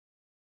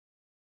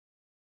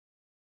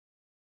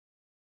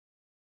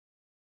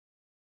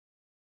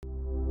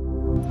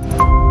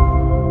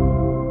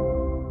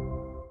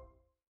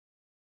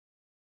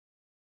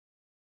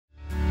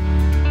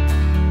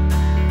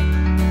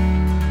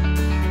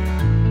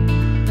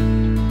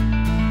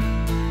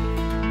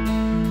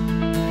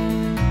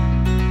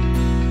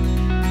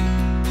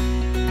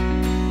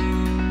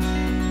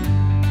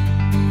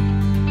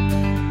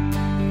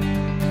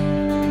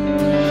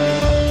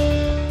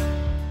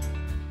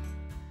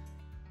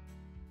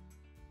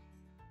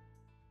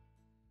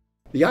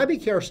The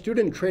IBKR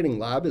Student Trading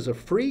Lab is a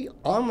free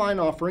online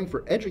offering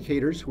for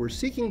educators who are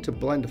seeking to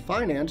blend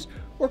finance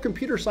or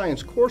computer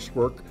science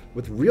coursework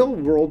with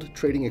real-world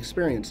trading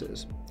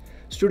experiences.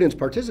 Students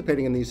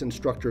participating in these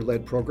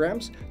instructor-led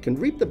programs can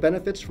reap the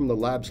benefits from the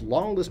lab's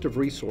long list of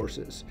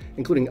resources,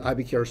 including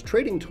IBKR's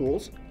trading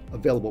tools,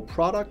 available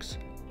products,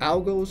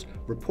 algos,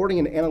 reporting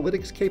and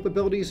analytics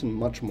capabilities, and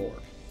much more.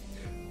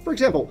 For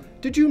example,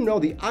 did you know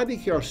the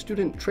IBKR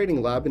Student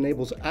Trading Lab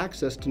enables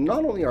access to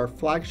not only our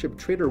flagship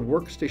Trader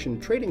Workstation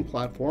trading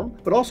platform,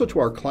 but also to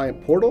our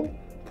client portal,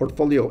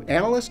 portfolio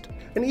analyst,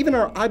 and even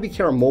our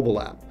IBKR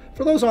mobile app,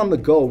 for those on the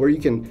go where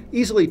you can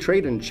easily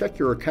trade and check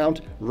your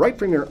account right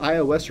from your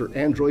iOS or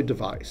Android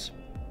device.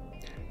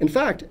 In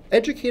fact,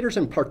 educators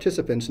and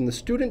participants in the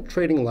Student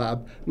Trading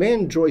Lab may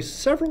enjoy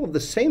several of the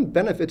same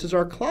benefits as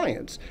our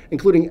clients,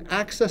 including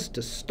access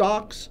to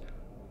stocks,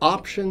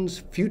 options,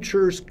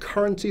 futures,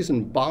 currencies,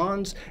 and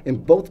bonds in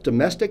both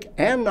domestic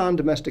and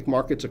non-domestic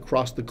markets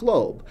across the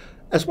globe,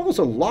 as well as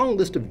a long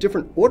list of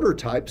different order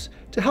types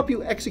to help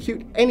you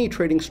execute any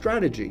trading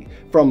strategy,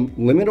 from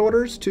limit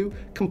orders to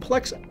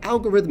complex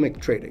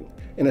algorithmic trading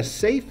in a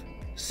safe,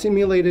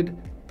 simulated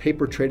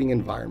paper trading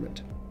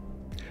environment.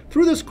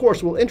 Through this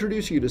course, we'll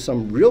introduce you to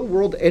some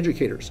real-world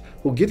educators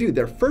who will give you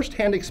their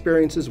first-hand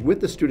experiences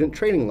with the Student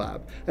Trading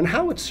Lab and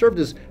how it's served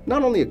as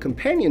not only a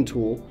companion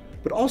tool,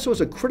 but also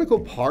as a critical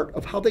part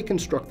of how they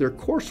construct their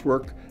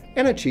coursework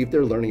and achieve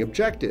their learning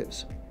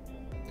objectives.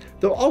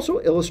 They'll also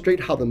illustrate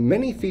how the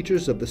many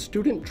features of the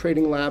Student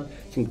Trading Lab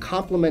can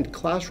complement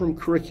classroom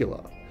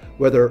curricula,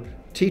 whether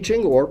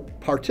teaching or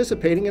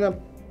participating in a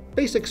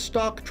basic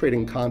stock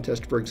trading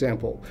contest, for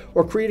example,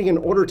 or creating an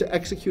order to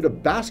execute a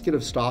basket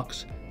of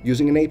stocks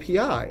using an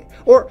API,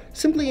 or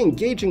simply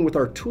engaging with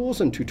our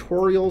tools and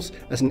tutorials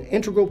as an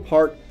integral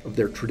part of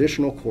their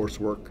traditional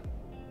coursework.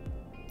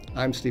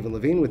 I'm Stephen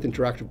Levine with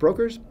Interactive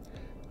Brokers.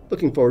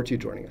 Looking forward to you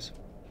joining us.